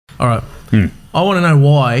All right. I want to know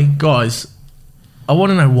why, guys. I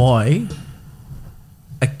want to know why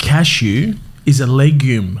a cashew is a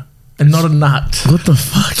legume and not a nut. What the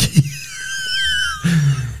fuck?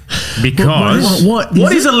 Because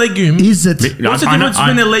What is a legume? Is it What's the difference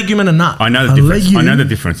between a legume and a nut? I know the difference. I know the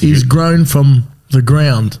difference. Is grown from the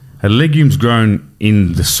ground. A legume's grown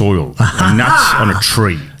in the soil. A nut's on a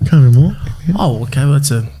tree. Tell me more. Oh, okay. Well,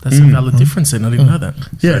 that's a valid difference then. I didn't know that.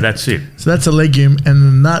 Yeah, So that's it. So that's a legume, and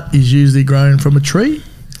the nut is usually grown from a tree.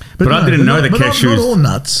 But I didn't know that cashews. Not all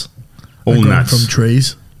nuts. All are grown nuts from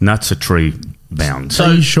trees. Nuts are tree bound.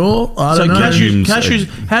 Are you sure? I don't know. Cashews,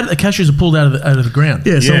 how the cashews are pulled out of the ground?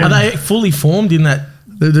 Yeah, so are they fully formed in that?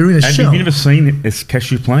 They're in a shell. Have you never seen a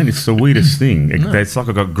cashew plant? It's the weirdest thing. It's like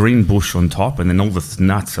I've got green bush on top, and then all the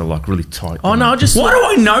nuts are like really tight. Oh no! Why do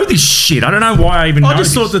I know this shit? I don't know why I even know I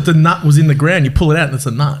just thought that the nut was in the ground. You pull it out and it's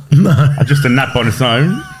a nut. No. Just a nut on its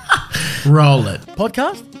own. Roll it.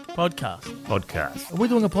 Podcast? Podcast. Are we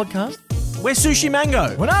doing a podcast? We're Sushi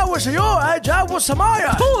Mango. When I was your age, I was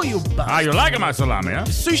Samaya. Oh, you bastard. You like my salami, huh?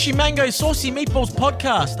 Sushi Mango Saucy Meatballs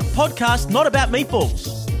Podcast. A podcast not about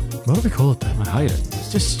meatballs. What do we call it then? I hate it.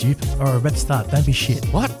 It's just stupid. All right, let's start. Don't be shit.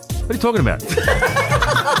 What? What are you talking about?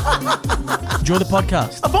 Enjoy the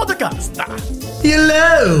podcast. A podcast.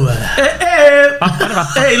 Hello.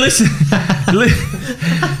 Hey, listen.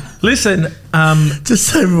 Listen. Just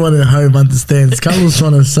so everyone at home understands, Carl's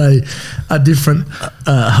trying to say a different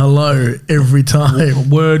hello every time.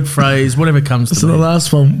 Word, phrase, whatever comes to So me. the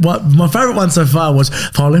last one, my favourite one so far was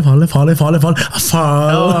follow. Oh,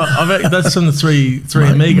 I bet that's from the three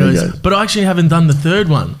amigos. But I actually haven't done the third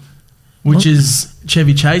one, which is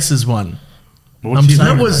Chevy Chase's one.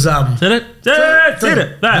 That was Did it? Did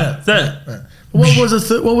it? That's it.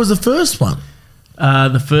 what was the first one?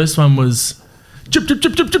 The first one was chip chip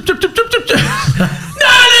chip chip chip chip chip chip chip chip.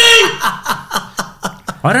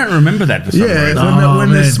 I don't remember that for some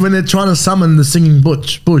reason. When they're trying to summon the singing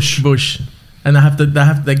bush. And they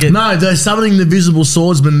get they're summoning the visible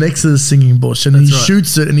swordsman next to the singing bush, and he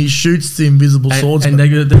shoots it, and he shoots the invisible swordsman.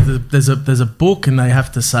 And there's a book, and they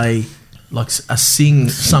have to say like a sing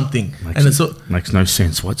something, Makes no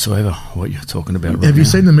sense whatsoever what you're talking about. Have you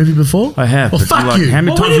seen the movie before? I have. Well, fuck you. How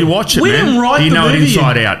many times do you watch it, man? We didn't write do you the know movie it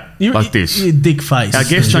inside out like this? You dick face. Our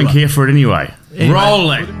guests don't care for it anyway. Roll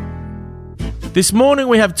it. This morning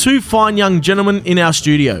we have two fine young gentlemen in our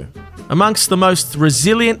studio, amongst the most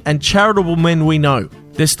resilient and charitable men we know.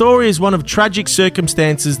 Their story is one of tragic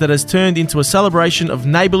circumstances that has turned into a celebration of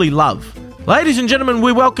neighbourly love. Ladies and gentlemen,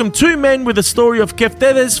 we welcome two men with a story of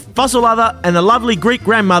keftedes, fasolada, and a lovely Greek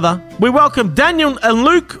grandmother. We welcome Daniel and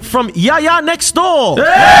Luke from Yiayia next door.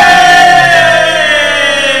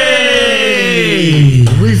 Hey!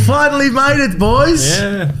 We finally made it, boys.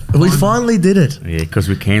 Yeah. We finally did it. Yeah, because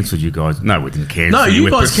we cancelled you guys. No, we didn't cancel. No, you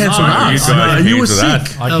guys cancelled us. You were cancelled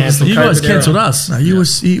sick. I cancelled. You guys cancelled us. No, you were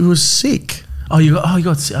sick. Oh, you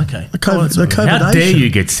got sick. Okay. The COVID. How dare you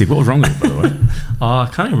get sick? What was wrong with you, by the way? I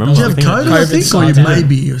can't remember. Did you have COVID? I think, or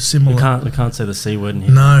maybe you're similar. We can't say the C word in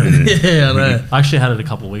here. No. Yeah, I know. I actually had it a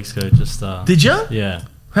couple of weeks ago. Did you? Yeah.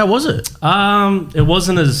 How was it? It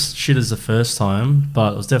wasn't as shit as the first time,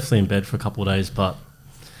 but I was definitely in bed for a couple of days. But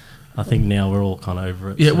I think now we're all kind of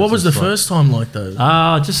over it. Yeah. So What was the it's like- first time like though?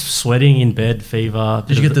 Just sweating in bed, fever.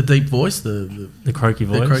 Did you get the deep voice, the croaky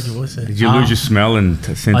voice? The croaky voice. Yeah. Did you lose your smell and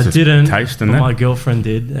sense I of didn't, taste but and that? my girlfriend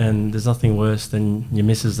did, and there's nothing worse than your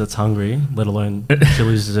missus that's hungry, let alone she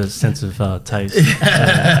loses a sense of taste. So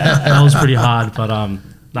that was pretty hard, but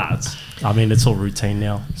it's all routine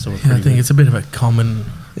now. So we're I think it's a bit of a common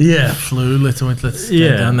flu. Let's go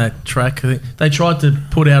down that track. I think they tried to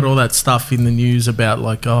put out all that stuff in the news about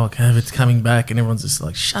like, oh, COVID's coming back, and everyone's just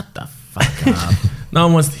like, shut the fuck up. No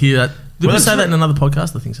one wants to hear that. Did we say that in another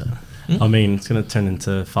podcast? I think so. I mean, it's going to turn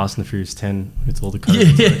into Fast and the Furious 10 with all the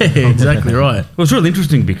COVID. Yeah, exactly right. Well, it's really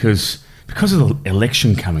interesting because of the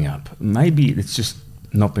election coming up. Maybe it's just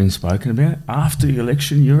not been spoken about. After the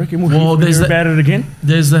election, you reckon we'll hear about it again?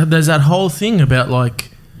 There's that whole thing about like,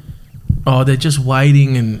 oh, they're just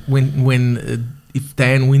waiting, and when if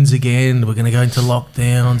Dan wins again, we're going to go into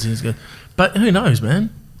lockdowns. And but who knows, man?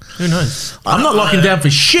 Who knows? I'm not locking down for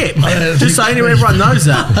shit. Just saying, everyone knows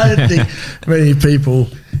that. I don't think many people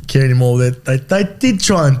care anymore. That they did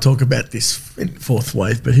try and talk about this in fourth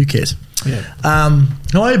wave, but who cares? Yeah.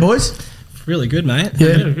 How are you, boys? Really good, mate.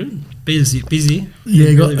 Yeah. Good. Busy. Yeah,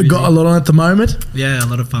 Really busy. got a lot on at the moment. Yeah, a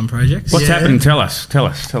lot of fun projects. What's happening? Tell us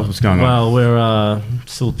what's going on. Well, we're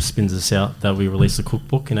still spins us out that we released a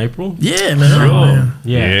cookbook in April. Yeah, man.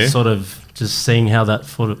 Yeah, sort of just seeing how that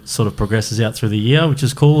sort of progresses out through the year, which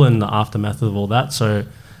is cool, and the aftermath of all that. So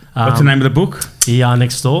What's the name of the book? Yiayia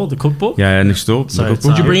Next Door, the cookbook. Yeah, next door. So the it's,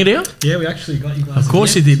 cookbook. Did you bring it here? Yeah, we actually got you guys. Of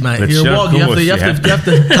course you did, mate. Let's You're a show, wog. of You course, have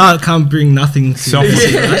to. Can't bring nothing to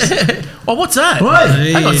Oh, what's that?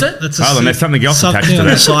 Wait. Hang on a sec. That's Oh, then there's something else attached to on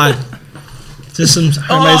the that. side. Just some homemade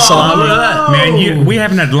Oh, look salami. at that. Man, we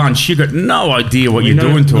haven't had lunch. You got no idea what you're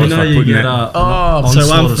doing to we us know by you putting get that. So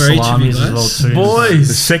one for each of you salamis as well guys. too. The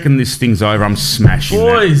Boys. second this thing's over, I'm smashing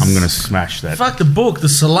Boys. that. I'm going to smash that. Fuck the book, the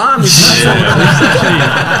salami.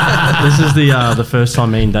 This is the first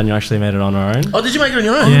time me and Daniel actually made it on our own. Oh, did you make it on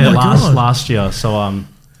your own? Yeah, Oh my God. last year. So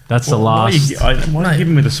that's the Why last. don't you give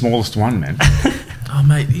me the smallest one, man? Oh,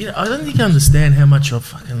 mate, I don't think you understand how much I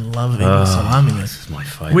fucking love eating salami. Mate. This is my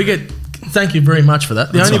favourite. We get. Thank you very much for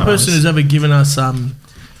that. The only person who's ever given us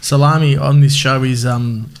salami on this show is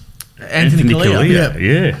Anthony Kalia. Kalia.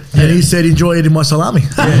 Yeah. And he said, enjoy eating my salami.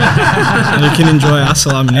 So you can enjoy our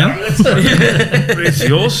salami now. It's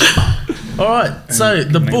yours. All right, so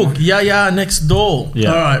the book, Yiayia Next Door. Yeah.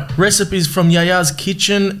 All right, recipes from Yiayia's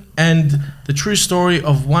kitchen and the true story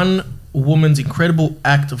of one woman's incredible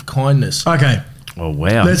act of kindness. Okay, Oh,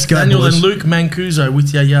 wow. let's go, Daniel boys. and Luke Mancuso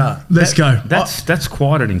with Yiayia. Let's go. That's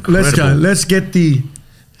quite an incredible. Let's go. Let's get the...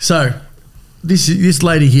 So, this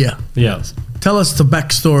lady here. Yeah. Tell us the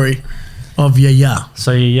backstory of Yiayia.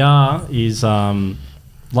 So Yiayia is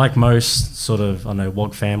like most sort of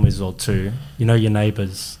wog families or two. You know your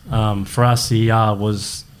neighbours. For us, Yiayia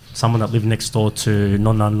was someone that lived next door to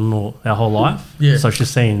Nonna Nunu our whole life. Yeah. So she's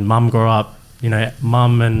seen mum grow up.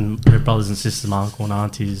 Mum and her brothers and sisters, my uncle and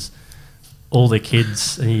aunties, all their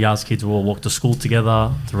kids and Yiayia's kids will all walk to school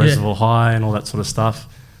together, to Reservoir High and all that sort of stuff.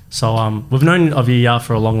 So we've known of Yiayia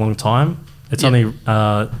for a long, long time. It's only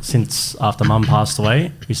since after mum passed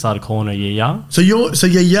away, we started calling her Yiayia. So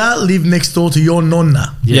Yiayia lived next door to your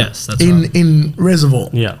nonna Yes, that's right. in Reservoir.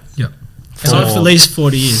 Yeah. Yep. So for at least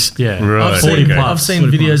 40 years. Yeah. Right. I've 40 seen, plus. I've seen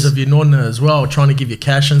 40 videos plus. of your nonna as well, trying to give you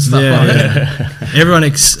cash and stuff Yeah, like that. Everyone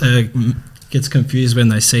gets confused when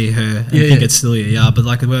they see her and think it's still Yiayia, but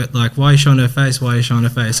like why are you showing her face? Why are you showing her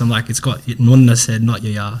face? I'm like, it's got Nonna said, not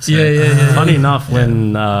Yiayia. So. Yeah. Funny enough,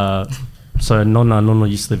 when so Nonna and Nonna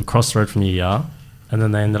used to live across the road from Yiayia, and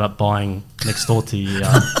then they ended up buying next door to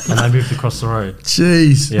Yiayia, and they moved across the road.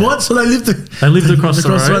 Jeez. Yeah. What? So they lived across the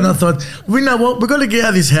road. and I thought, we know what, we've got to get out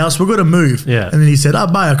of this house, we've got to move. Yeah. And then he said,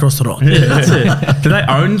 buy across the road. Yeah, that's it. Do they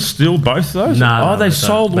own still both those? No, they no,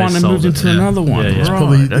 sold they one and sold moved it, into yeah. another one. Yeah, yeah. Right,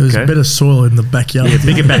 Probably there's okay. better soil in the backyard. Yeah,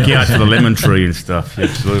 bigger backyard for the lemon tree and stuff. Yeah,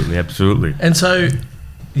 absolutely. And so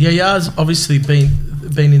Yiayia's obviously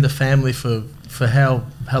been in the family for how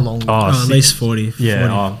long? At least 40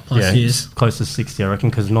 plus years. Close to 60, I reckon,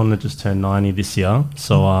 because Nonna just turned 90 this year.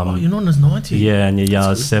 So, your nonna's 90. yeah, and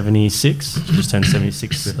Yiayia's 76. She just turned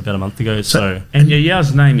 76 about a month ago. So And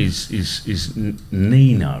Yiayia's name is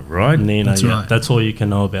Nina, right? Nina, That's yeah, right. that's all you can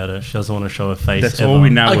know about her. She doesn't want to show her face. That's ever. all we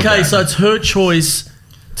know. Okay, about so it's her choice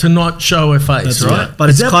to not show her face, That's right? right. But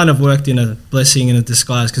it's kind of worked in a blessing and a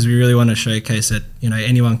disguise because we really want to showcase that,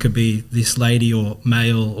 anyone could be this lady or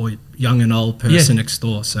male or young and old person next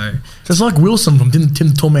door. So So it's like Wilson from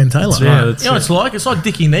Tim Tom and Taylor. Yeah, that's You know, it. it's like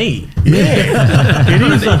Dickie Knee. Yeah. It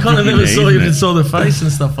is. You kind of never Isn't it? even saw the face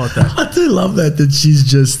and stuff like that. I do love that she's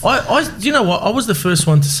just You know what? I was the first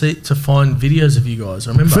one to find videos of you guys.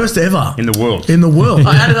 I remember first ever In the world. in the world.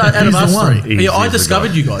 out of He's the us one. three. He's Yeah, I the discovered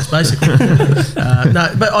guy. you guys basically. No,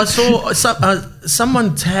 but I saw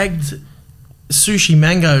someone tagged Sushi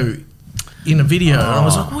Mango in a video, and I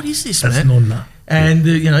was like, "What is this, That's man?" Nonna. And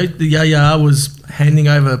the Yiayia was handing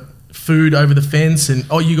over food over the fence, and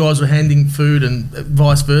you guys were handing food, and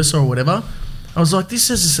vice versa or whatever. I was like, "This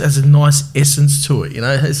has a nice essence to it, it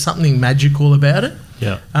has something magical about it."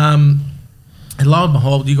 Yeah, And lo and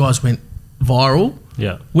behold, you guys went viral.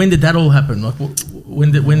 yeah. When did that all happen? Like,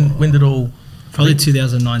 when did all? probably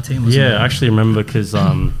 2019 wasn't it? Yeah, I actually remember because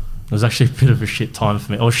it was actually a bit of a shit time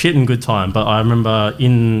for me. Or shit and good time. But I remember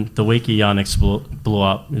in the week Yiayia Next blew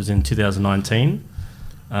up, it was in 2019.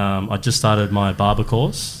 I just started my barber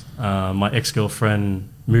course. My ex-girlfriend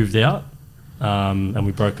moved out and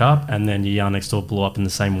we broke up. And then Yiayia Next Door blew up in the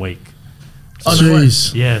same week. Oh, no way.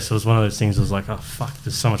 Jeez. Yeah, so it was one of those things. I was like, oh, fuck,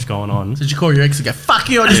 there's so much going on. Did you call your ex and go, "Fuck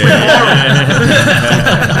you, I just went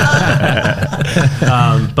viral"?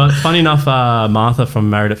 But funny enough, Martha from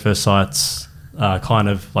Married at First Sight's kind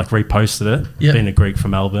of like reposted it, Yep. being a Greek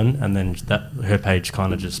from Melbourne, and then her page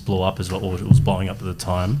kind of just blew up as well, or it was blowing up at the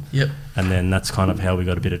time. Yep. And then that's kind of how we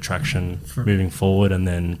got a bit of traction moving forward. And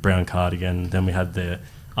then Brown Cardigan. Then we had the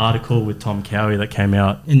article with Tom Cowie that came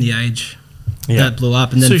out. In the age. Yeah. That blew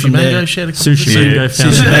up. And then Sushi from Mango there, shared a couple Sushi of- Mango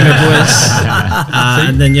found Sushi it. Mango Boys.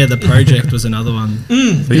 And then, the project was another one.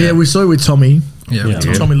 Yeah, we saw it with Tommy. Yeah. Yeah.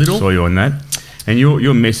 Tommy Little. Saw you on that. And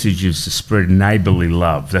your message is to spread neighbourly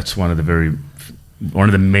love. That's one of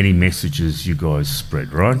the many messages you guys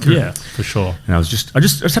spread, right? Yeah, for sure. And I just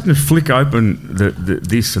happened to flick open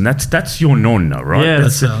this, and that's your nonna, right? Yeah,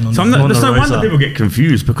 that's our nonna. So there's no wonder people get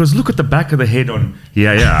confused, because look at the back of the head on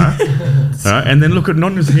Yiayia, right? And then look at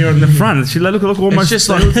nonna's hair on the front. She look almost it's just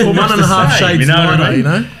like 1.5 shades you know lighter, what I mean? you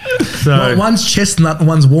know. So one's chestnut and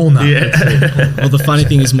one's walnut. yeah. Well, the funny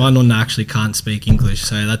thing is, my nonna actually can't speak English,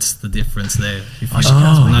 so that's the difference there. No.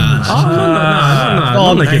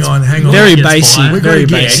 Hang on. Very We're basic. gonna Very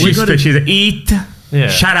get- basic. She's eat. Yeah.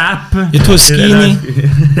 Shut up. You're too skinny.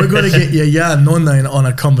 We've got to get Yiayia and Nonna on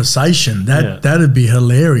a conversation. That'd be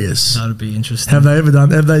hilarious. That'd be interesting. Have they ever done?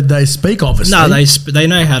 They speak obviously? No, they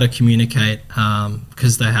know how to communicate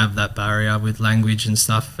because they have that barrier with language and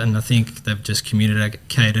stuff, and I think they've just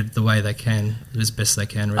communicated the way they can as best they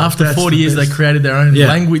can. Really. After That's 40 the years, best. they created their own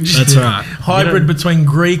language. That's right. Hybrid between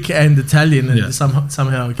Greek and Italian, and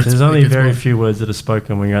somehow it gets, There's only very worked. few words that are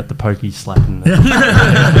spoken when you're at the pokey slapping them.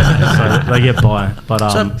 So they get by.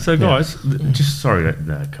 But So guys, just sorry,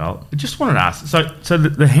 Carl. I just wanted to ask. So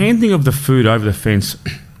the handing of the food over the fence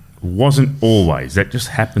wasn't always. That just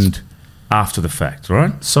happened after the fact,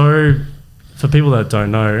 right? So, for people that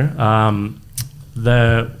don't know,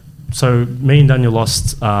 so me and Daniel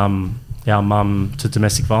lost our mum to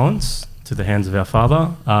domestic violence to the hands of our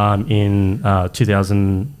father in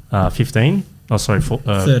 2015. Oh, sorry,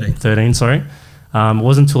 13. Sorry. It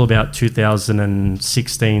wasn't until about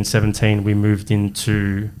 2016, 17 we moved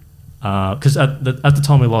into because at the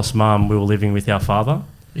time we lost mum, we were living with our father.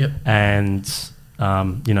 Yep. And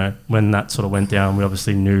when that sort of went down, we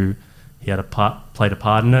obviously knew he had played a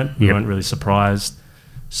part in it. We weren't really surprised.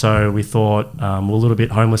 So we thought we were a little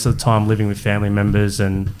bit homeless at the time, living with family members,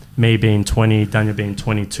 and me being 20, Daniel being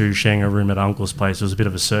 22, sharing a room at uncle's place. It was a bit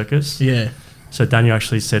of a circus. Yeah. So Daniel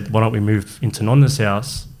actually said, why don't we move into Nonna's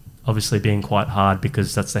house? Obviously being quite hard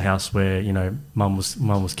because that's the house where, mum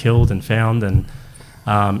was killed and found, and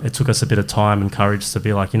it took us a bit of time and courage to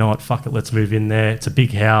be like, you know what, fuck it, let's move in there. It's a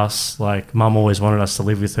big house. Like, mum always wanted us to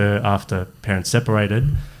live with her after parents separated.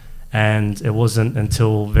 And it wasn't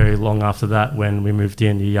until very long after that when we moved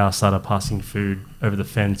in, Yiayia started passing food over the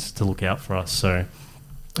fence to look out for us. So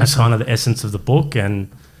that's kind of the essence of the book. And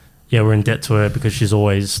yeah, we're in debt to her because she's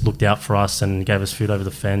always looked out for us and gave us food over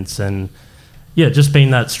the fence. And yeah, just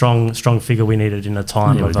being that strong figure we needed in a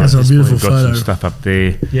time. Yeah, like that's a beautiful we've got photo. some stuff up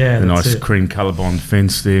there. Yeah, the that's nice it. cream colour bond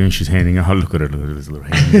fence there, and she's handing. Oh, look at it! Look at this little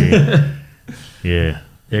hand there. Yeah.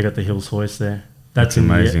 Yeah, got the Hills hoist there. That's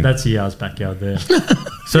amazing. That's Yia's backyard there.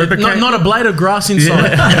 So it became, Not a blade of grass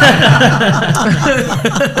inside.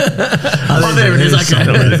 Oh, there it is. Okay.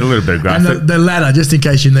 There's a little bit of grass. And the ladder, just in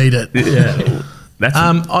case you need it. Yeah. That's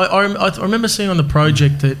I remember seeing on the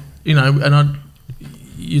project that,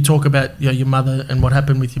 you talk about your mother and what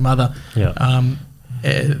happened with your mother. Yeah.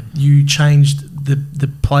 You changed the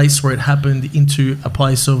place where it happened into a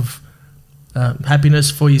place of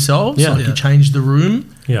happiness for yourselves. Yeah. Like you changed the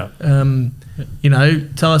room. Yeah.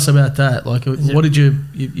 Tell us about that. Like, what did you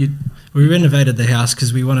We renovated the house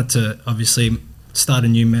because we wanted to obviously start a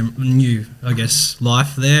new I guess,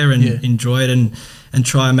 life there and enjoy it and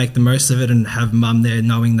try and make the most of it and have mum there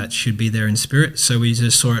knowing that she'd be there in spirit. So we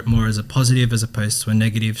just saw it more as a positive as opposed to a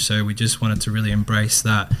negative. So we just wanted to really embrace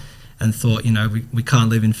that and thought, we can't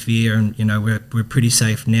live in fear and, we're pretty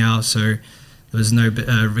safe now. So there was no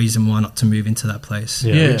reason why not to move into that place.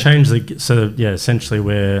 Yeah. We changed essentially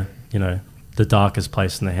where, the darkest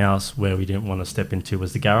place in the house where we didn't want to step into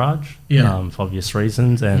was the garage for obvious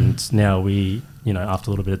reasons. And now we, after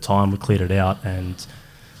a little bit of time, we cleared it out. And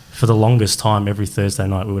for the longest time, every Thursday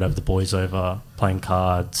night, we would have the boys over playing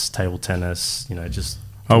cards, table tennis, just...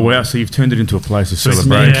 Oh, wow. So you've turned it into a place of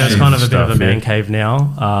celebration. Yeah, it's kind of a bit of a man cave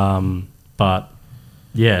now. But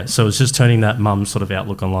yeah, so it's just turning that mum sort of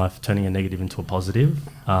outlook on life, turning a negative into a positive.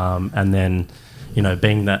 And then...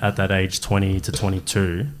 being that at that age, 20 to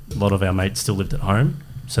 22, a lot of our mates still lived at home.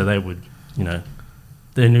 So they would,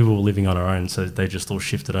 they knew we were living on our own. So they just all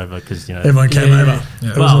shifted over because, Everyone came over.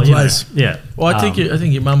 Yeah. It was a place. Well, I think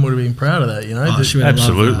your mum would have been proud of that. She would have loved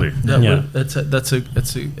Absolutely.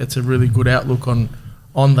 That's a really good outlook on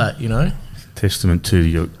that. Testament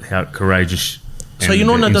to how courageous So and your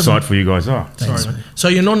nonna doesn't- insightful you guys are. Sorry, mate. So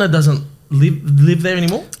your nonna doesn't live there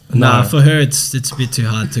anymore? Nah, for her it's a bit too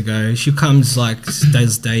hard to go. She comes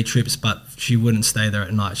does day trips, but she wouldn't stay there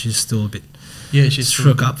at night. She's still a bit she's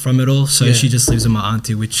shook up from it all. So she just lives with my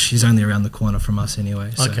auntie, which is only around the corner from us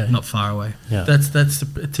anyway. So not far away. Yeah. That's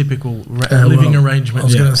a typical living arrangement. I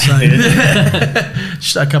was going to say.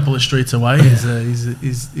 Just a couple of streets away is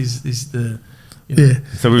the know. Yeah.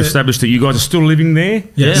 So we've established that you guys are still living there.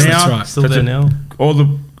 Yes, now? that's right. Still So there now. All the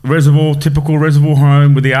typical reservoir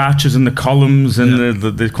home with the arches and the columns and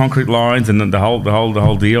the concrete lines and the whole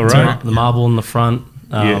deal, right? The marble in the front.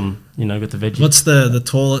 You know, got the veggie. What's the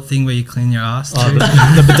toilet thing where you clean your ass? Oh,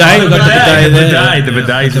 The bidet. We've got the bidet there. The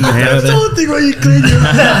bidet's in the house. That's the thing where you clean your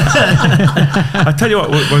I tell you what,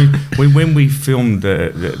 when we filmed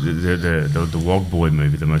the Wog Boy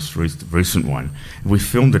movie, the most recent one, we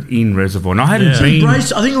filmed it in Reservoir. And I hadn't been. I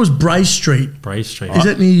think it was Bray Street. Bray Street. Is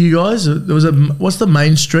that near you guys? There was what's the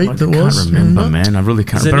main street I that can't was? remember, man. I really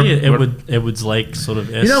can't. Is it But near Edwards Lake sort of?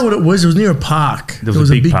 You know what it was? It was near a park. There was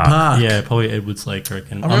a big park. Yeah, probably Edwards Lake, I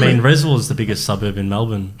reckon. I I mean, remember- Reservoir is the biggest suburb in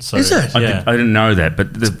Melbourne. So, Is it? Yeah. I didn't know that, but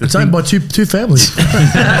It's owned by two families. and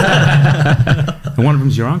one of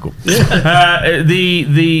them's your uncle. That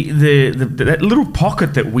little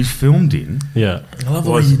pocket that we filmed in. Yeah. I love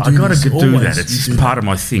the way Was, you do I gotta this. do Always that. you It's do part of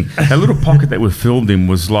my thing. That little pocket that we filmed in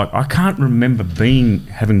was like I can't remember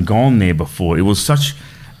having gone there before. It was such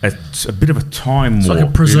a bit of a time warp. like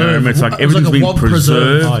a preserve. You know? It's like It was like everything's a been wog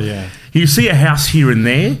preserve. preserved. Oh, yeah. You see a house here and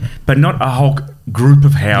there, but not a whole group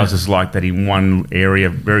of houses like that in one area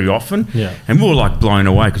very often. Yeah. And we were like blown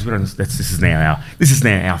away because this is now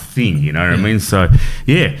our thing. You know what I mean? So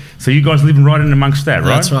yeah. So you guys living right in amongst that, right?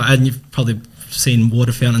 That's right. And you've probably seen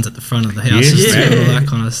water fountains at the front of the houses Yes, too, yeah. all that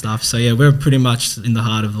kind of stuff. So yeah, we're pretty much in the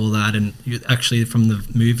heart of all that. And actually, from the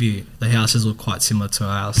movie, the houses look quite similar to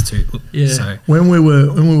ours too. Yeah. So When we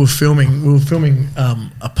were filming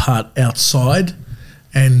a part outside,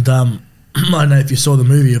 and I don't know if you saw the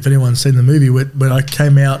movie, if anyone's seen the movie, when I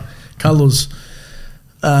came out, Carlos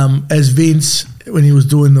as Vince when he was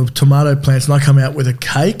doing the tomato plants, and I come out with a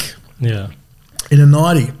cake Yeah. in a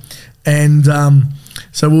 90, and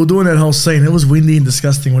so we were doing that whole scene. It was windy and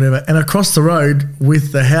disgusting, whatever. And across the road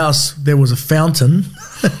with the house, there was a fountain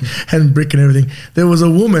and brick and everything. There was a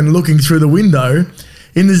woman looking through the window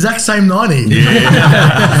in the exact same 90.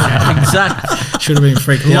 Exactly. should have been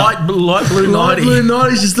freaked out. Light blue Light 90. blue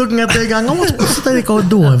 90, she's looking out there going, oh, what's that guy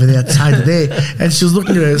do over there outside there? And she was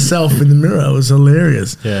looking at herself in the mirror. It was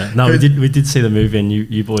hilarious. Yeah, no, we did see the movie, and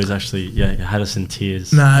you boys actually had us in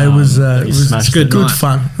tears. No, it was smashed good it.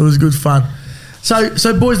 fun. It was good fun.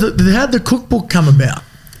 So boys, how'd the cookbook come about?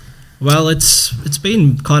 Well, it's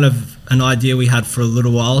been kind of an idea we had for a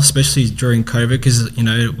little while, especially during COVID, because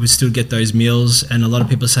we still get those meals, and a lot of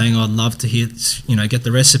people are saying, "Oh, I'd love to hear, get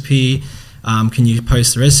the recipe. Can you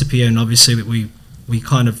post the recipe?" And obviously, we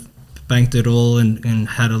kind of banked it all and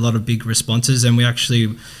had a lot of big responses, and we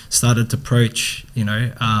actually started to approach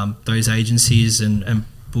those agencies and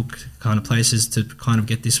book kind of places to kind of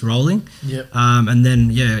get this rolling. Yep. And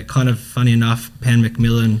then, kind of funny enough, Pan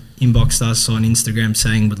McMillan inboxed us on Instagram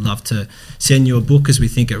saying would love to send you a book because we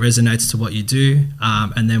think it resonates to what you do.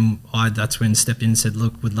 And then that's when stepped in and said,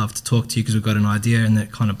 look, we'd love to talk to you because we've got an idea, and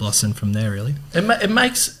that kind of blossomed from there, really. It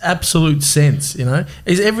makes absolute sense,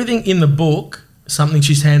 Is everything in the book something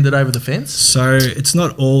she's handed over the fence? So it's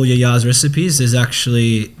not all Yiayia's recipes. There's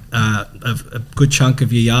actually a good chunk of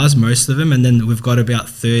Yiayia's, most of them, and then we've got about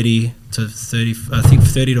 30 to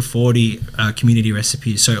 40 community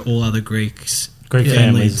recipes. So all other Greek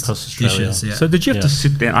families across Australia. dishes. Yeah. So did you have to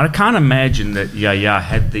sit down? I can't imagine that Yiayia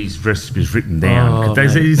had these recipes written down. Oh,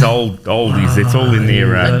 'Cause these oldies, it's all in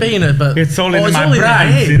there. They've been it, but It's all in it's my all in her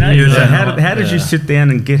brains, head. So Yeah. how did you sit down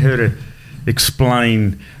and get her to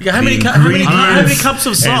explain? You go, how the many ingredients cups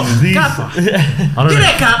of salt? and this? Cup. I don't Get know.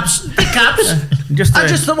 that cups. The cups. Just,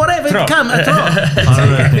 Just whatever. throw. Come. Throw. I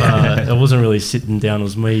don't know if, it wasn't really sitting down. It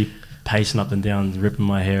was me pacing up and down, ripping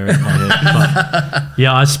my hair out my head. But,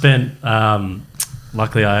 I spent.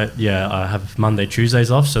 Luckily, I have Monday, Tuesdays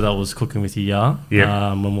off, so that was cooking with Yiayia.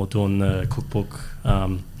 Yeah. When we're doing the cookbook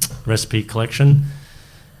recipe collection,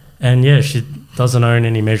 and she doesn't own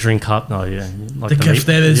any measuring cup. No, like The gift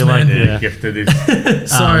that is, you're like, man. yeah. Gift it is.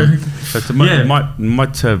 So But it might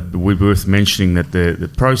be worth mentioning that the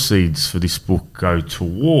proceeds for this book go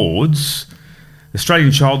towards the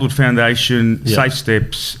Australian Childhood Foundation, Yeah. Safe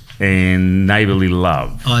Steps, and Neighbourly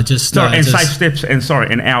Love. Safe Steps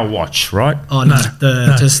and Our Watch, right? Oh no,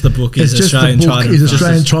 just the book is It's just Australian the book Childhood. is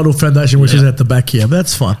Australian Childhood Foundation, which is at the back here. But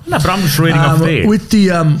that's fine. No, but I'm just reading off there. With the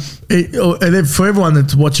and then for everyone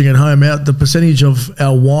that's watching at home, the percentage of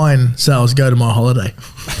our wine sales go to my holiday.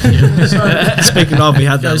 Speaking of, we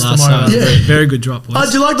had that Goes last tomorrow. time. Yeah. Very good drop. Oh,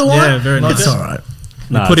 do you like the wine? Yeah, very nice. It's all right.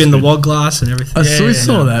 We Nah, put it's in the good. wog glass and everything. We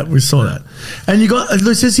saw that. We saw that. And you got.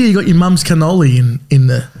 It says here you got your mum's cannoli in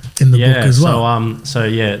the book as well.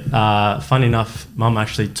 Funny enough, Mum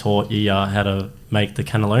actually taught Yiayia how to make the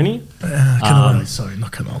cannelloni. Cannoli, sorry,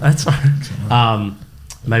 not cannoli. That's right.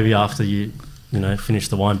 Maybe after you finish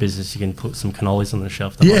the wine business, you can put some cannolis on the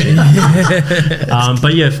shelf. But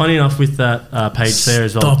yeah, funny enough with that page there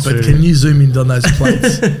as well. Stop it! Can you zoom in on those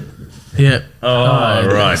plates? Yeah. Oh,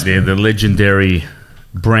 right. Yeah, the legendary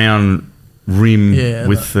brown rim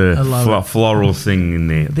with the floral thing in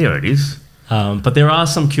there. There it is. But there are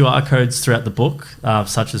some QR codes throughout the book,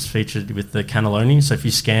 such as featured with the cannelloni. So if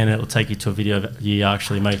you scan it, it'll take you to a video of you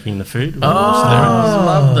actually making the food. Oh, I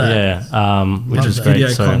love that. Yeah, which is great.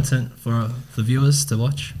 Video content for the viewers to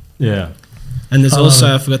watch. Yeah. And there's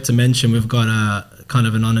also, I forgot to mention, we've got a kind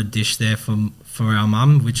of an honoured dish there for our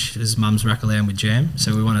mum, which is mum's rack of lamb with jam.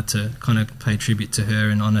 So we wanted to kind of pay tribute to her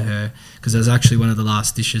and honour her, because it was actually one of the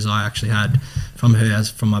last dishes I actually had from her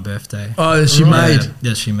from my birthday. Oh, she made?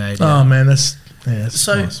 Yeah, she made. Oh, man, that's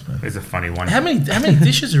so nice, man. There's a funny one. How many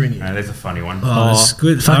dishes are in here? No, there's a funny one. Oh, it's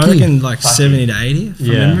good. Fucky. I reckon like 70 to 80 from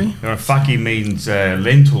memory. Fucky means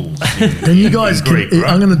lentils. And you guys, Greek, right?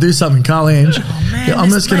 I'm going to do something, Carl Ange. Oh man, Yeah,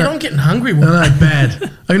 I'm getting hungry. No,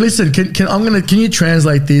 bad. Okay, listen, can you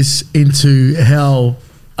translate this into how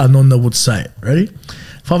a nonna would say it? Ready?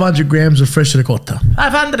 500 grams of fresh ricotta.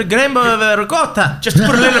 500 grams of ricotta. Just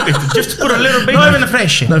put a little bit. Just put a little bit. Not even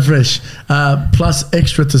fresh. No fresh. Plus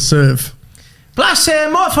extra to serve. Plus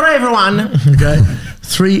more for everyone. Okay.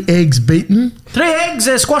 3 eggs beaten. 3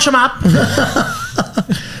 eggs, squash them up.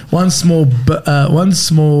 One small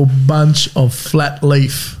bunch of flat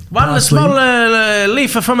leaf. One parsley, small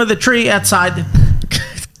leaf from the tree outside.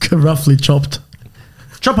 roughly chopped.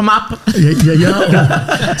 Chop them up.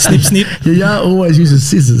 Yeah. Snip, snip. Yeah, always uses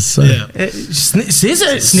scissors. So. Yeah.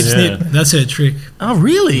 Scissors. Snip, snip. That's her trick. Oh,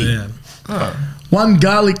 really? Yeah. 1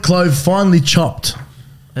 garlic clove finely chopped.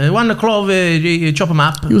 1 clove, you chop them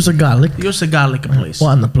up. Use a garlic. Use a garlic, please.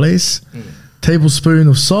 1 please. Tablespoon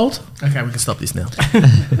of salt. Okay, we can stop this now.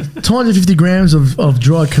 250 grams of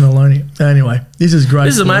dry cannelloni. Anyway, this is great.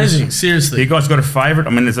 This is amazing. Seriously. You guys got a favourite?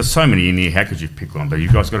 I mean, there's so many in here. How could you pick one? But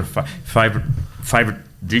you guys got a favourite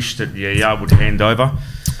dish that Yiayia would hand over?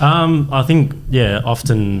 I think,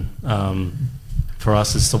 often for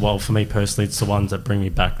us, for me personally, it's the ones that bring me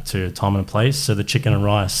back to a time and a place. So the chicken and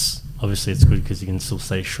rice, obviously it's good because you can still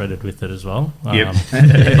stay shredded with it as well. Yep.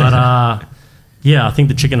 But yeah, I think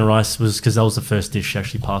the chicken and rice was because that was the first dish she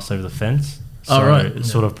actually passed over the fence. So it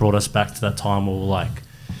sort of brought us back to that time where we were like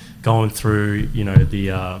going through,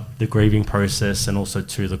 the grieving process and also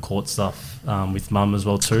to the court stuff with mum as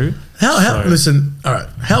well too. Listen, all right,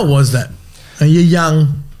 how was that? And you're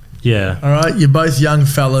young. Yeah. All right, you're both young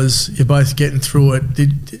fellas. You're both getting through it.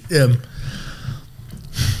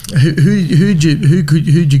 Who'd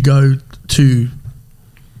you go to?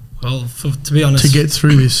 Well, to be honest, to get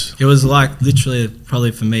through this, it was like literally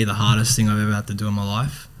probably for me the hardest thing I've ever had to do in my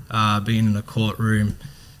life. Being in a courtroom,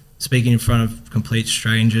 speaking in front of complete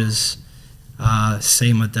strangers,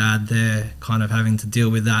 seeing my dad there, kind of having to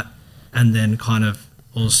deal with that, and then kind of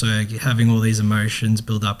also having all these emotions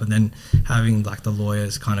build up, and then having like the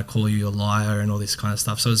lawyers kind of call you a liar and all this kind of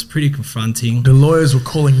stuff. So it's pretty confronting. The lawyers were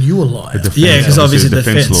calling you a liar. Yeah, because obviously the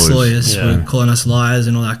defense lawyers were calling us liars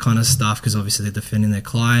and all that kind of stuff, because obviously they're defending their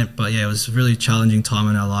client. But yeah, it was a really challenging time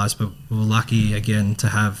in our lives, but we were lucky again to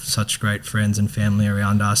have such great friends and family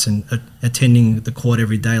around us, and attending the court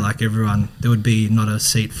every day like everyone. There would be not a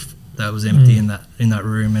seat that was empty in that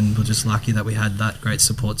room, and we're just lucky that we had that great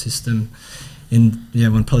support system in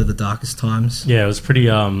one probably the darkest times. Yeah, it was pretty.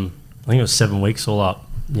 I think it was 7 weeks all up.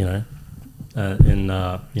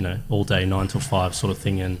 All day 9 till 5 sort of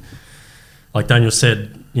thing, and like Daniel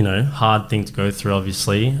said, hard thing to go through.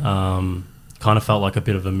 Obviously, kind of felt like a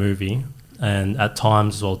bit of a movie, and at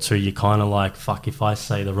times as well too, you kind of like, fuck, if I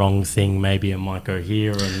say the wrong thing, maybe it might go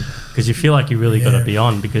here, and because you feel like you really got to be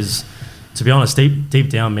on. Because to be honest, deep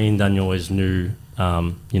down, me and Daniel always knew,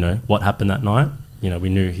 what happened that night. We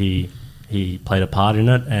knew he played a part in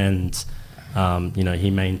it, and he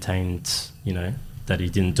maintained that he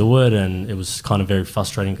didn't do it, and it was kind of very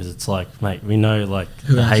frustrating because it's like, mate, we know like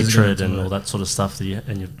the hatred and all that sort of stuff the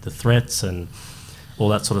threats and all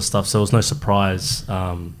that sort of stuff, so it was no surprise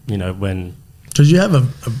when. Did you have a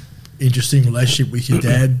interesting relationship with your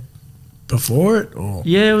dad before it, or?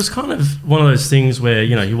 Yeah, it was kind of one of those things where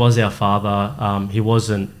he was our father. He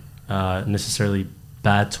wasn't necessarily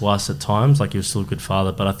bad to us at times, like he was still a good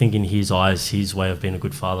father, but I think in his eyes, his way of being a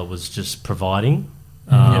good father was just providing,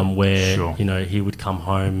 he would come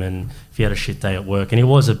home, and if he had a shit day at work, and he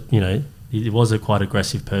was a quite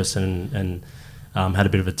aggressive person and had a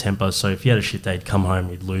bit of a temper, so if he had a shit day, he'd come home,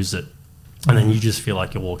 he'd lose it, and then you just feel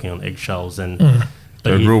like you're walking on eggshells, and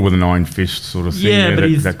The rule with an iron fist sort of thing. Yeah,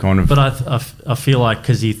 but that kind of. But I feel like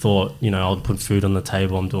because he thought, I'll put food on the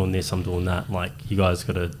table, I'm doing this, I'm doing that. Like, you guys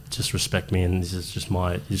got to just respect me, and this is just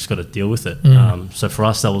you just got to deal with it. So for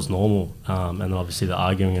us, that was normal, and then obviously the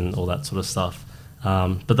arguing and all that sort of stuff.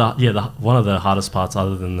 But one of the hardest parts,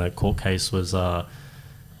 other than the court case, was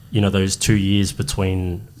those 2 years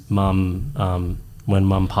between Mum, when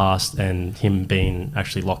Mum passed, and him being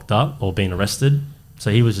actually locked up or being arrested. So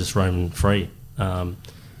he was just roaming free. And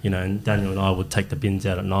Daniel and I would take the bins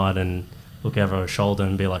out at night and look over our shoulder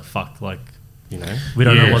and be like, fuck, like, we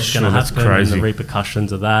don't know what's going to happen and the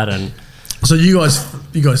repercussions of that. And so you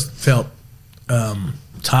guys felt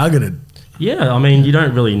targeted. Yeah, I mean, you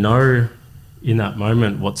don't really know in that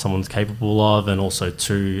moment what someone's capable of, and also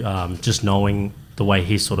too, just knowing the way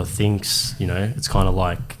he sort of thinks, it's kind of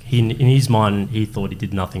like in his mind, he thought he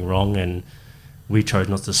did nothing wrong, and we chose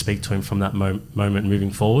not to speak to him from that moment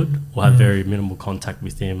moving forward, or have very minimal contact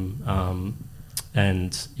with him.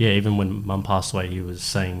 And even when Mum passed away, he was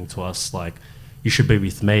saying to us, like, you should be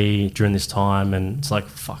with me during this time. And it's like,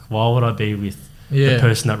 fuck, why would I be with the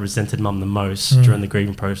person that resented Mum the most during the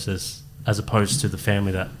grieving process, as opposed to the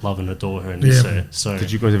family that love and adore her and miss her? So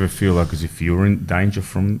did you guys ever feel like as if you were in danger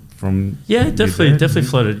from definitely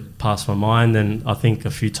floated past my mind. And I think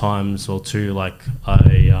a few times or two, like, I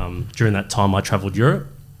during that time I travelled Europe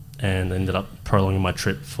and ended up prolonging my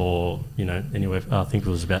trip for anywhere, I think it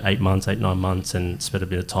was about 9 months, and spent a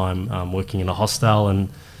bit of time working in a hostel. And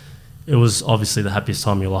it was obviously the happiest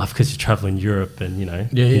time of your life because you're travelling Europe and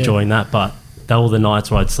enjoying that. But that were the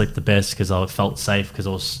nights where I'd sleep the best because I felt safe,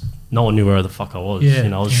 because no one knew where the fuck I was.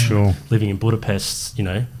 I was living in Budapest,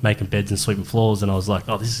 making beds and sweeping floors, and I was like,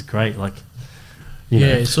 oh, this is great. Like,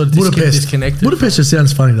 sort of disconnected. Budapest just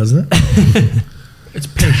sounds funny, doesn't it? It's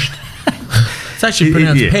Pest. It's actually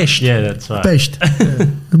pronounced Pest. Yeah, that's right. Pest. There's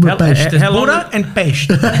Buddha and Pest.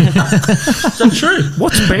 Is that true?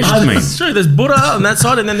 What's Pest mean? It's true. There's Buddha on that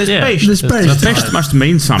side, and then there's Pest. There's Pest. Pest must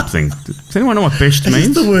mean something. Does anyone know what Pest means?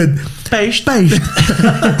 It's the word Pest.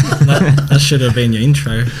 That should have been your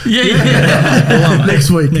intro. Yeah. Next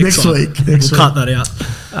week. We'll cut that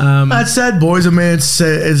out. That's sad, boys. I mean, it's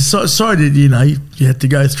sorry that you had to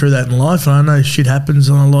go through that in life. And I know shit happens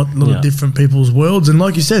on a lot of different people's worlds. And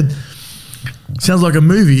like you said, sounds like a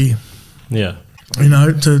movie. Yeah.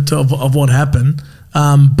 Of what happened.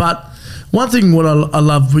 But one thing what I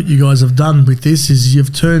love what you guys have done with this is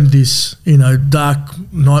you've turned this dark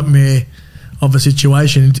nightmare of a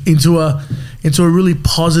situation into a really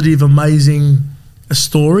positive, amazing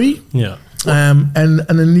story. Yeah. And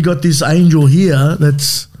then you got this angel here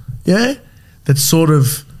that's sort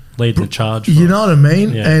of leading the charge. You know what I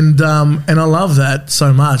mean? Yeah. And I love that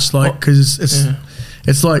so much, like, because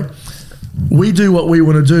it's like we do what we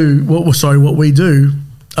want to do. What we do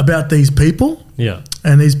about these people. Yeah.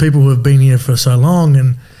 And these people who have been here for so long,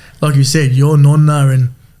 and like you said, your nonna and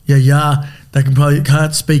Yiayia, they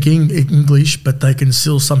can't speak English, but they can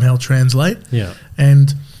still somehow translate. Yeah.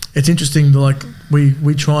 And it's interesting, like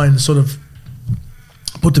we try and sort of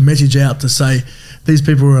put the message out to say these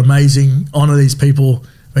people are amazing, honour these people,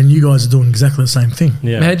 and you guys are doing exactly the same thing.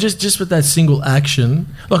 Yeah. Man, just with that single action,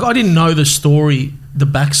 like, I didn't know the story, the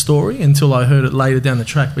backstory, until I heard it later down the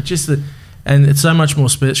track, but and it's so much more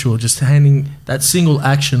special, just handing that single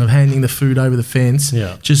action of handing the food over the fence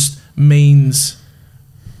just means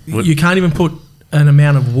you can't even put an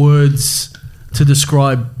amount of words to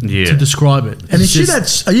describe it. And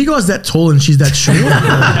are you guys that tall and she's that short?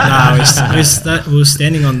 No, we were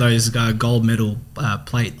standing on those gold medal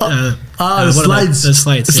plate. The slates. The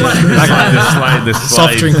slates. The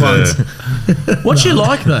soft drink ones. What's she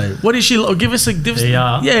like though? What is she like? Give us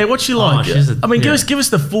what's she like? Give us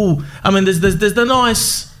the full. I mean, there's the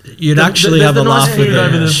nice. You'd actually have a laugh with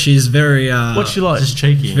her. She's very. What's she like? Just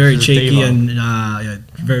cheeky. Very cheeky and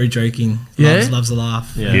very joking. Loves a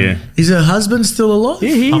laugh. Yeah. Is her husband still alive?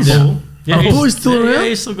 Yeah, he is. Yeah, boy's still around? Yeah,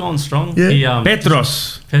 he's still going strong. Yeah.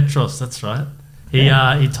 Petros, that's right.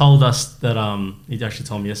 He told us that he actually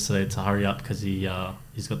told me yesterday to hurry up because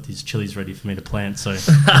he's got these chilies ready for me to plant. So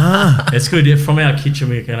it's good. Yeah, from our kitchen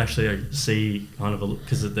we can actually see kind of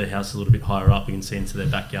because the house is a little bit higher up. We can see into their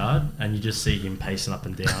backyard, and you just see him pacing up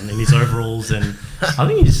and down in his overalls. And I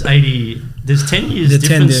think he's 80. There's 10 years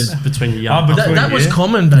difference between Yiayia. But that was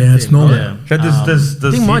common back then. It's normal. Yeah. So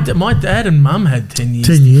I think my dad and mum had 10 years.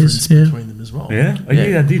 10 years between them as well. Yeah,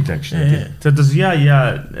 I did actually. Yeah. So does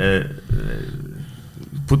Yiayia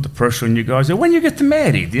put the pressure on you guys? When you get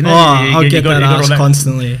married, I get that asked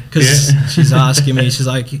constantly because she's asking me. She's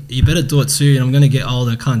like, "You better do it soon. I'm going to get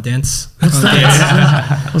older. Can't dance." What's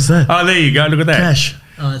that? Oh, there you go. Look at that. Cash.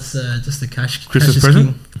 Oh, it's just a cash Christmas cash is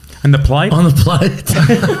present? king. And the plate? On the plate.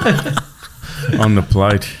 On the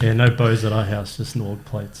plate. Yeah, no bows at our house, just Nord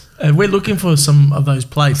plates. And we're looking for some of those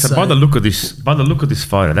plates. So by the look of this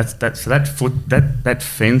photo, that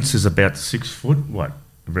fence is about 6 foot. What?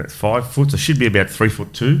 About 5 foot. So it should be about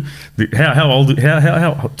 3'2".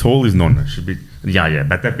 How tall is Nonna? Should be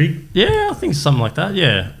about that big. Yeah, I think something like that.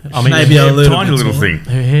 Yeah, I mean Maybe a little tiny bit little taller. thing.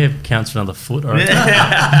 her hair counts for another foot. Or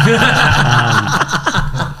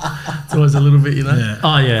It's always a little bit, you know. Yeah.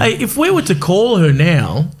 Oh yeah. Hey, if we were to call her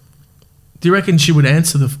now, do you reckon she would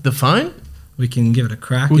answer the phone? We can give it a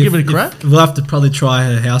crack. We'll give it a crack? We'll have to probably try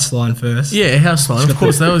her house line first. Yeah, house line. Of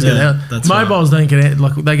course, they always get Yeah, out. that's Mobiles don't get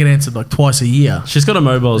they get answered like twice a year. She's got a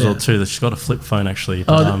mobile as well Yeah. too. She's got a flip phone actually.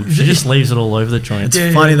 But, Oh, she just leaves it all over the joint.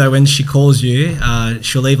 Yeah. Funny though, when she calls you,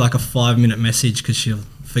 she'll leave like a 5-minute message because she'll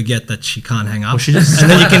forget that she can't hang up. Well, she just-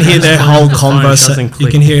 and then you can hear their just whole closes the phone, conversation. doesn't You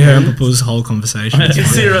click. can hear her and Papu's whole conversation.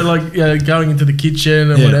 Just see her like going into the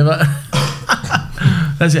kitchen and Yeah. whatever.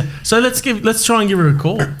 That's it. So let's try and give her a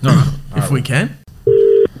call if we can.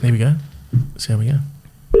 There we go. See how we go.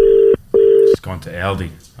 It's gone to Aldi,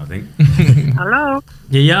 I think. Hello.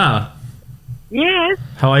 Yeah. Yes.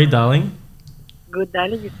 How are you, darling? Good,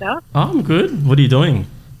 darling. Yourself? Oh, I'm good. What are you doing?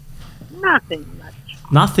 Nothing much.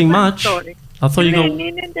 Nothing much. Sorry. I thought you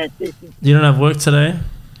Cleaning and that's it. don't have work today.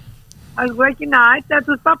 I was working night. That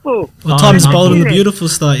was Papu. What time's Oh, Bold and the Chile. Beautiful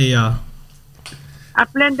start here? I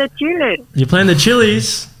planned the chili. You're playing the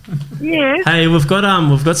Chili's. Yes. Hey, we've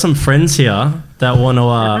got some friends here that want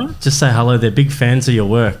to just say hello. They're big fans of your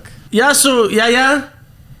work. Yasu, Yiayia.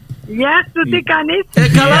 Yes, to the canis.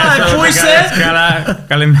 Kala, poi se.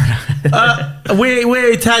 Calimera.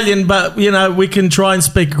 We're Italian, but we can try and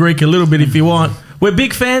speak Greek a little bit if you want. We're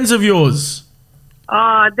big fans of yours.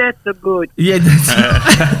 Oh, that's so good. Yeah.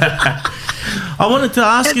 I wanted to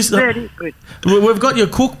ask That's you. very good. We've got your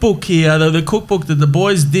cookbook here, the cookbook that the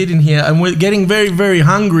boys did in here, and we're getting very, very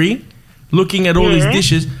hungry looking at all these Yeah.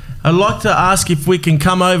 dishes. I'd like to ask if we can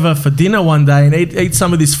come over for dinner one day and eat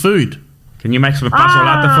some of this food. Can you make some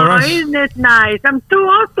passolata for us? Isn't it nice? I'm too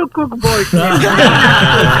old to cook, boys.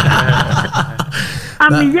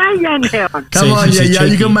 I'm young now. Come So on, she's yeah, you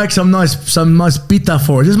cheeky. can make some nice pita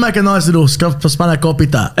for it. Just make a nice little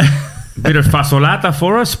spanakopita. Bit of passolata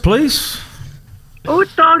for us, please. Who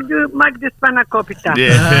told you make the spanakopita?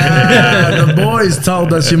 The boys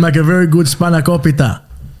told us you make a very good spanakopita.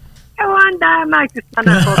 One day I make the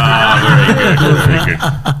spanakopita. Very good.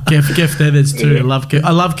 Kef Teves too.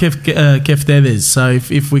 I love Kef Teves. So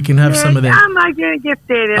if we can have some of that. I'm making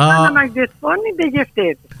gifted. I'm like this funny, they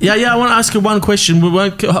gifted. Yeah. I want to ask you one question. We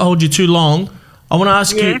won't hold you too long. I want to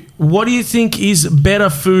ask Yeah. you, what do you think is better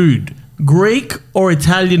food, Greek or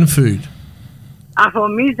Italian food? For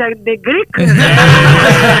me, the Greek. Because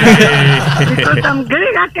I'm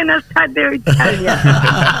Greek, I cannot study Italian.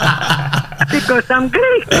 Because I'm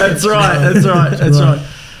Greek. That's right.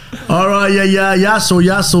 All right, yeah. Yasu,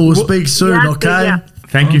 we'll speak soon, Yasu, okay? yeah.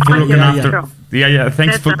 Thank you for looking yeah, after. sure. Yeah.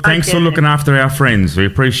 Thanks for looking after our friends. We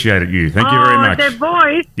appreciate it. Thank you very much. The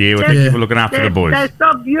boys. Yeah, well, thank you for looking after the boys. They're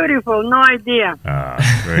so beautiful, no idea.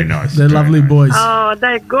 Very nice. They're very lovely nice. boys. Oh,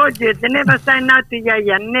 they're gorgeous. They never say no to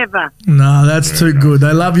Yiayia, never. No, that's too good.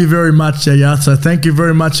 They love you very much, yeah. So thank you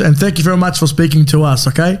very much, and thank you very much for speaking to us,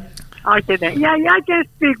 okay? Okay then. Yeah, I can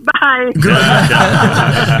speak. Bye.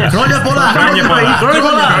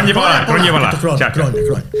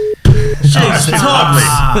 She's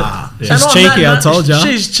tops. She's And on cheeky, that I note, told ya.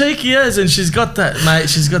 She's cheeky as, and she's got that, mate.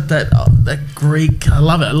 She's got that Greek. I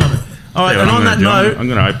love it. All right, Yeah, and I'm on that gonna do- note, I'm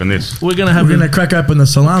going to open this. we're gonna have We're going to crack open the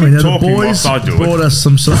salami. Now, the talking boys whilst I do it. brought us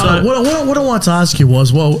some salami. What I wanted to ask you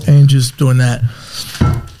was, while Andrew's doing that,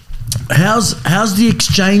 how's the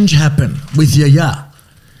exchange happen with Yiayia?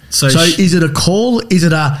 So, So is it a call? Is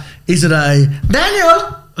it a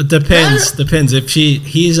Daniel? it depends. If she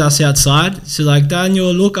hears us outside, she's like,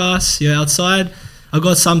 Daniel, look us, you're outside. I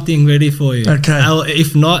got something ready for you. Okay.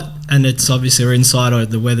 If not, and it's obviously we're inside or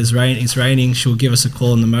the weather's it's raining, she'll give us a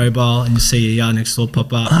call on the mobile and you see Yiayia next door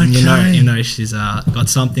pop up and Okay. you know she's got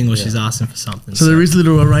something or she's asking for something. So there is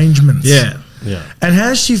little arrangements. Yeah. And how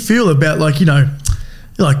does she feel about like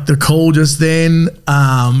the call just then,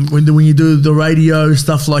 when you do the radio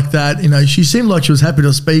stuff like that? She seemed like she was happy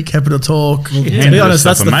to speak, happy to talk. To be Handled honest,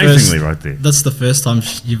 stuff that's the amazingly first. right there. That's the first time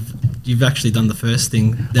you've actually done the first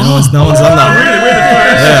thing. No one's done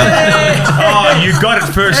that. Oh, you got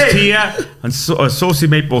it first here on Saucy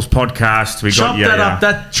Meatballs podcast. We chop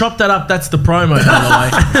got chop that up. That's the promo, by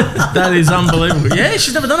the way. That is unbelievable. Yeah,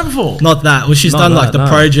 she's never done it before. Not that. Well, she's Not done that, like the no.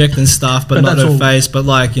 project and stuff, but not that's her all. face. But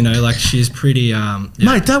like she's pretty.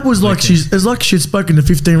 Mate, that was like it's like she'd spoken to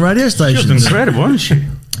 15 radio She was stations. incredible, wasn't she?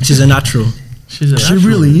 She's a natural. She's a She natural.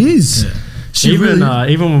 really is. Yeah. She Even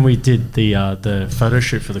really. even when we did the photo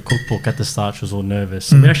shoot for the cookbook at the start, she was all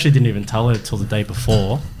nervous. And we actually didn't even tell her till the day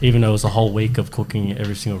before, even though it was a whole week of cooking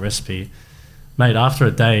every single recipe. Mate, after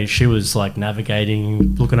a day, she was like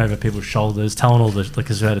navigating, looking over people's shoulders, telling all the,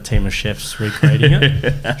 because we had a team of chefs recreating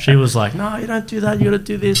it. She was like, "No, you don't do that. You got to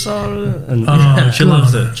do this." And she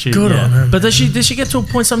loves it. She, Good on her. But does she get to a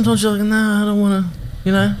point sometimes she's like, "No, I don't want to."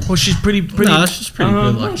 You know, or she's pretty. No, she's pretty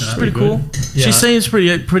good like she's that. pretty cool. Yeah. She seems pretty.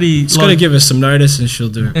 Just got to give her some notice and she'll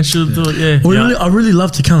do it. and she'll do it. Yeah. Well, I really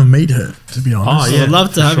love to come and meet her, to be honest. Oh, yeah. I'd love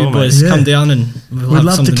to for have sure, you boys mate. come Yeah. down and we'll We'd have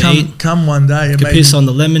love to something to eat. come one day and Could maybe piss on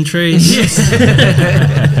the lemon trees.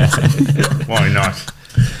 Why not?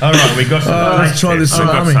 All right, we got some. let's try this We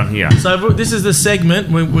got salami. some here. So this is the segment,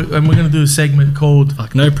 and we're going to do a segment called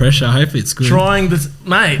Like no pressure. Hopefully it's good. "Trying this."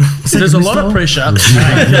 Mate, there's a lot of pressure. I'm not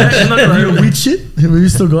Have gonna- you got weird shit? Have you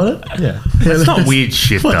still got it? Yeah. It's not weird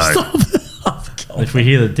shit though. Stop. If we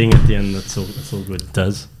hear the ding at the end, that's all good. It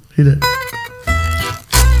does. Hit it.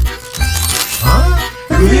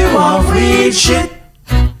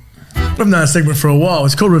 I've known a segment for a while.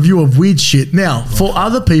 It's called Review of Weird Shit. Now, for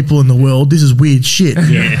other people in the world, this is weird shit.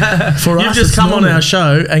 Yeah. For You've us, just it's come on normal. our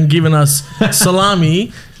show and given us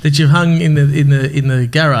salami that you've hung in the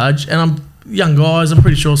garage, and I'm young guys. I'm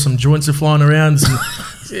pretty sure some joints are flying around. Some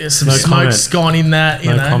No smoke's comment. gone in that.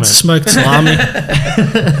 You No know. comment. Smoked salami.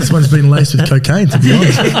 This one's been laced with cocaine, to be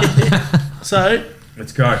honest. So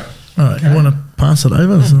Let's go. All right, you want to pass it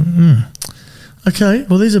over? So, Okay,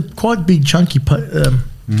 well, these are quite big, chunky.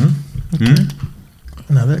 Okay.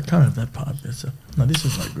 No, that can't have that part. No, this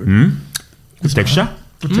is not good. Good texture.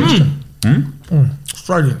 Good texture.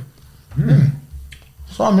 Straight in.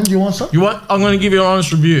 Simon, do you want some? you what? I'm going to give you an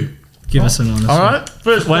honest review. Give us an honest All one.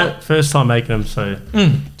 right. First time making them, so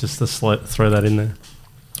just to throw that in there.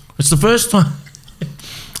 It's the first time.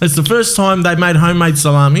 It's the first time they made homemade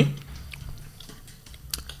salami.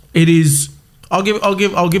 It is. I'll give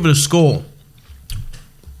it a score.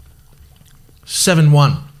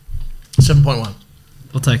 7.1. 7.1.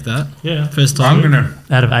 I'll take that. Yeah. First I'm time. gonna.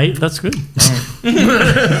 Out of 8, that's good.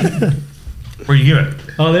 Where you give it?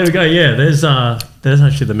 Oh, there we go. Yeah, there's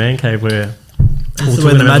actually the man cave where That's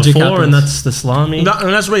where the magic happens. and that's the salami. And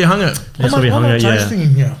that's where you hung it. That's where we hung it. Yeah. tasting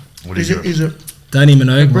in here? What Is is it? it? Is it? Danny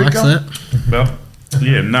Minogue Paprika? likes that. Well,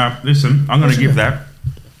 yeah. No, listen. I'm gonna give that.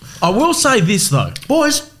 I will say this though.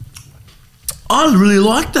 Boys, I really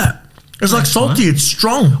like that. It's like salty. It's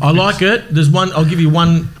strong. I like it. There's one. I'll give you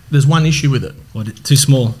one. There's one issue with it. What? Too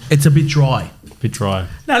small. It's a bit dry. Bit dry.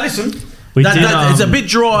 Now listen. We That- did. that- it's a bit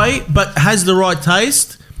dry, but has the right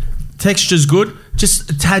taste. Texture's good. Just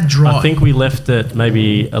a tad dry. I think we left it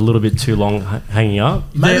maybe a little bit too long hanging up.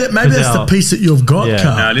 Maybe Yeah, that's the our- piece that you've got, Yeah.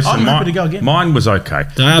 Carl. No, listen. I'm happy to go again. Mine was okay.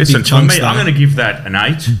 They are Listen, big for chunks, me, I'm though. going to give that an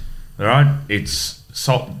 8. All right, it's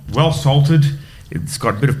well salted. It's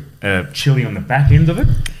got a bit of chili on the back end of it.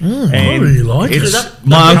 I really like it.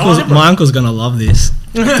 My uncle's gonna love this.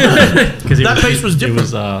 Because That piece was different.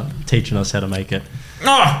 He was teaching us how to make it.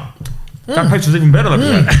 Oh, that piece was even better than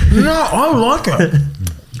that. No, I like it.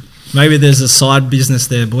 Maybe there's a side business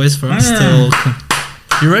there, boys, for us to.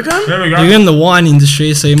 You reckon? There we go. You're in the wine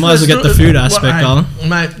industry, so you might as well get the food aspect hey, on.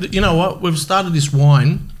 Mate, you know what? We've started this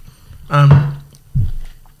wine,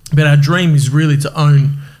 but our dream is really to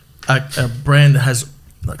own a brand that has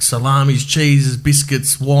like salamis, cheeses,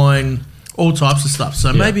 biscuits, wine, all types of stuff.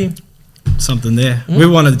 So maybe Something there. We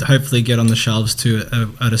want to hopefully get on the shelves too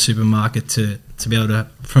at a supermarket to be able to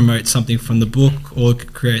promote something from the book or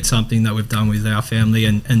create something that we've done with our family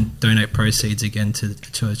and donate proceeds again to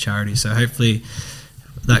a charity. So hopefully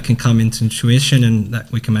that can come into fruition and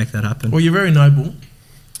that we can make that happen. well, you're very noble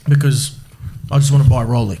because I just want to buy a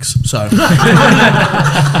Rolex. So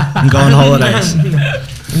And go on holidays.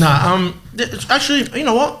 it's actually, you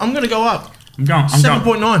know what? I'm going to go up. I'm going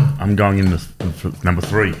 7.9. I'm going in for number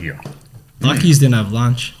 3 here. Lucky's didn't have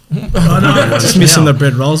lunch. I know. Just missing the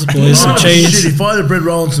bread rolls, boys, some Oh, cheese. shit, if I had a bread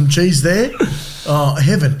roll and some cheese there, oh,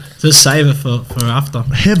 heaven. Just save it for after.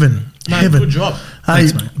 Heaven. Mate, Heaven. good job. Hey,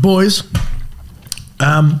 Thanks, mate. boys,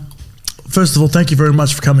 first of all, thank you very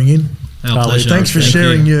much for coming in. Our pleasure. Thanks for Thank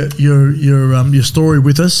sharing you. your story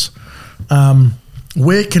with us.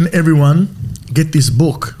 Where can everyone get this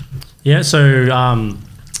book? Yeah, so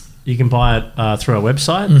you can buy it through our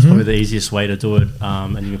website. It's probably the easiest way to do it,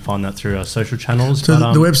 and you can find that through our social channels. So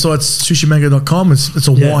the website's sushimango.com. It's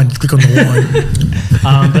a Yeah. wine. Click on the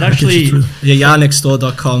wine. but actually,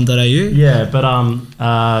 Yiayia.nextdoor.com.au. yeah, but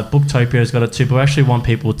Booktopia's got it too. But we actually want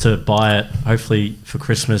people to buy it, hopefully for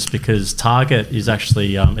Christmas, because Target is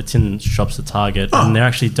actually it's in shops at Target, and they're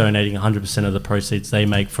actually donating 100% of the proceeds they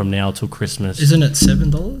make from now till Christmas. Isn't it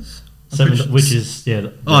 $7? which is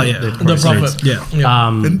Oh, yeah. The profit. Yeah.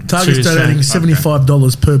 And Target's donating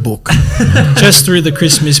 $75 per book. Just through the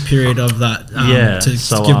Christmas period of that to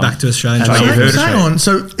give back to Australian children. Hang on,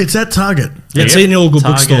 so it's at Target. Yeah, it's in all good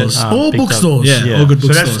bookstores. All bookstores. Yeah, all good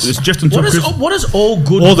bookstores. It's just until Christmas. What is all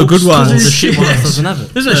good? All the good ones. The shit ones doesn't have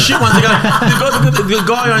it. There's a shit one. The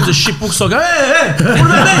guy who owns a shit bookstore. Go, hey, what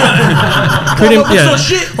about me? My bookstore's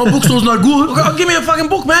shit. My bookstore's no good. Give me a fucking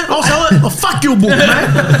book, man. I'll sell it. Fuck your book, man.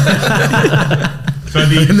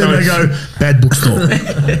 And then they go, bad bookstore.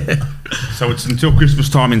 So it's until Christmas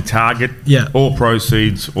time in Target. Yeah. All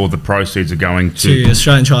proceeds, or the proceeds are going to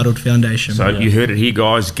Australian Childhood Foundation. So you heard it here,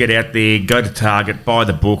 guys. Get out there, go to Target, buy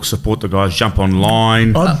the book, support the guys, jump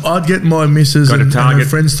online. I'd get my missus and her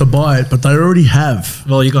friends to buy it, but they already have.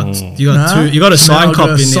 Well, you got a signed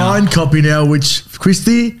copy now. Signed copy now, which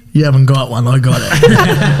Christy, you haven't got one. I got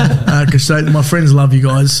it. Because my friends love you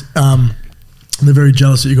guys. They're very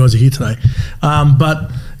jealous that you guys are here today.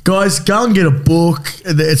 But guys, go and get a book.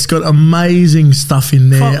 It's got amazing stuff in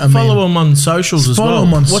there. Follow them on socials as well. Follow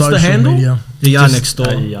them on social media. What's the handle? Yiayia Next Door.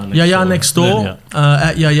 Yiayia Next Door.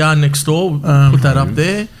 At Yiayia Next Door. Put that up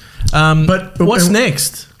there. But what's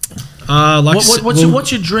next?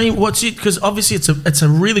 What's your dream? Because obviously it's a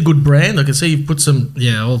really good brand. I can see you've put some.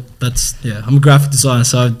 I'm a graphic designer,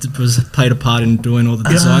 so I played a part in doing all the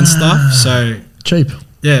design stuff. So cheap.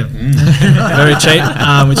 Yeah, very cheap.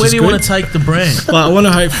 Where do you want to take the brand? Well, I want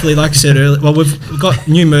to hopefully, like I said earlier, we've got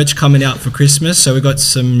new merch coming out for Christmas, so we've got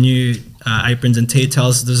some new aprons and tea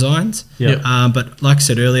towels designs. Yeah. But like I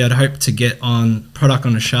said earlier, I'd hope to get on product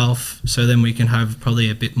on a shelf, so then we can have probably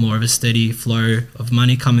a bit more of a steady flow of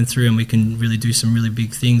money coming through, and we can really do some really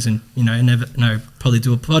big things, and probably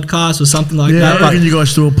do a podcast or something like that. I reckon you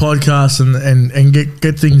guys do a podcast and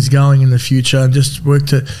get things going in the future, and just work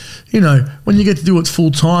to, when you get to do it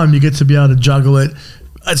full time, you get to be able to juggle it.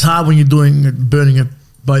 It's hard when you're burning it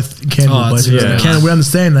both candle. We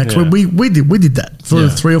understand that, because we did that for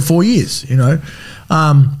 3 or 4 years,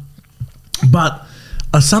 but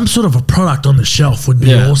some sort of a product on the shelf would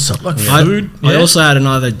be awesome. Like food. I also had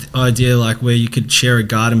another idea, like where you could share a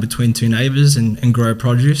garden between two neighbours and grow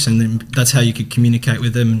produce, and then that's how you could communicate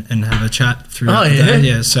with them and have a chat throughout the day.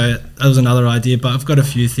 Yeah, so that was another idea, but I've got a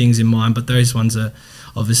few things in mind, but those ones are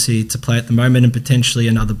obviously to play at the moment, and potentially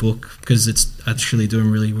another book, because it's actually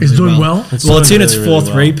doing really, really well. It's doing well? It's in its fourth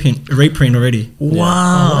reprint already.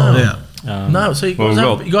 Wow. Yeah. So you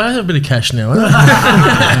guys have a bit of cash now.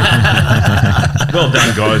 Well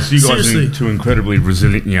done, guys. You guys are two incredibly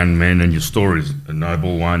resilient young men, and your story is a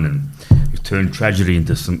noble one, and you've turned tragedy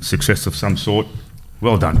into some success of some sort.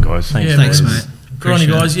 Well done, guys. Thanks, mate. Good on you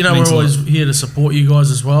guys. We're always here to support you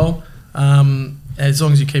guys as well. As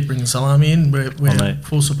long as you keep bringing salami in, we're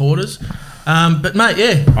full supporters. But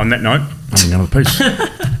mate, on that note, I'm another piece.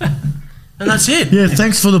 And that's it. Yeah,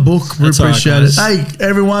 thanks for the book. We appreciate it. Hey,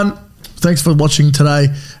 everyone, thanks for watching today,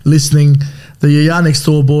 listening. The Yiayia Next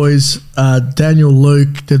Door boys, Daniel,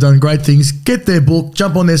 Luke, they've done great things. Get their book,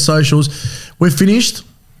 jump on their socials. We're finished.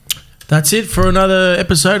 That's it for another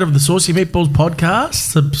episode of the Saucy Meatballs podcast.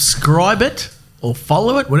 Subscribe it or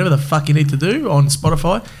follow it, whatever the fuck you need to do on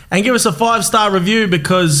Spotify, and give us a 5-star review,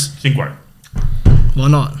 because why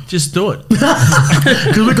not? Just do it.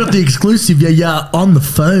 Because we've got the exclusive Yiayia on the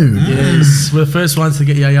phone. Yes, we're the first ones to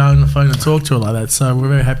get Yiayia on the phone and talk to her like that, so we're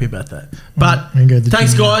very happy about that. But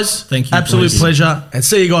thanks, guys. Thank you. Absolute pleasure, and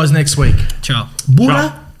see you guys next week. Ciao.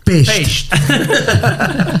 Buona peste.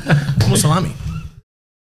 More salami.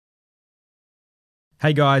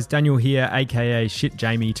 Hey guys, Daniel here, aka Shit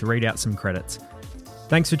Jamie, to read out some credits.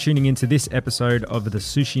 Thanks for tuning in to this episode of the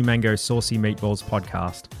Sushi Mango Saucy Meatballs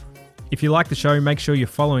podcast. If you like the show, make sure you're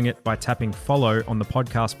following it by tapping follow on the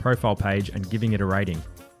podcast profile page and giving it a rating.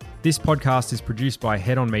 This podcast is produced by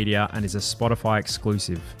Head On Media and is a Spotify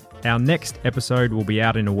exclusive. Our next episode will be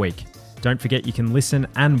out in a week. Don't forget you can listen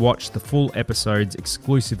and watch the full episodes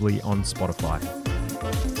exclusively on Spotify.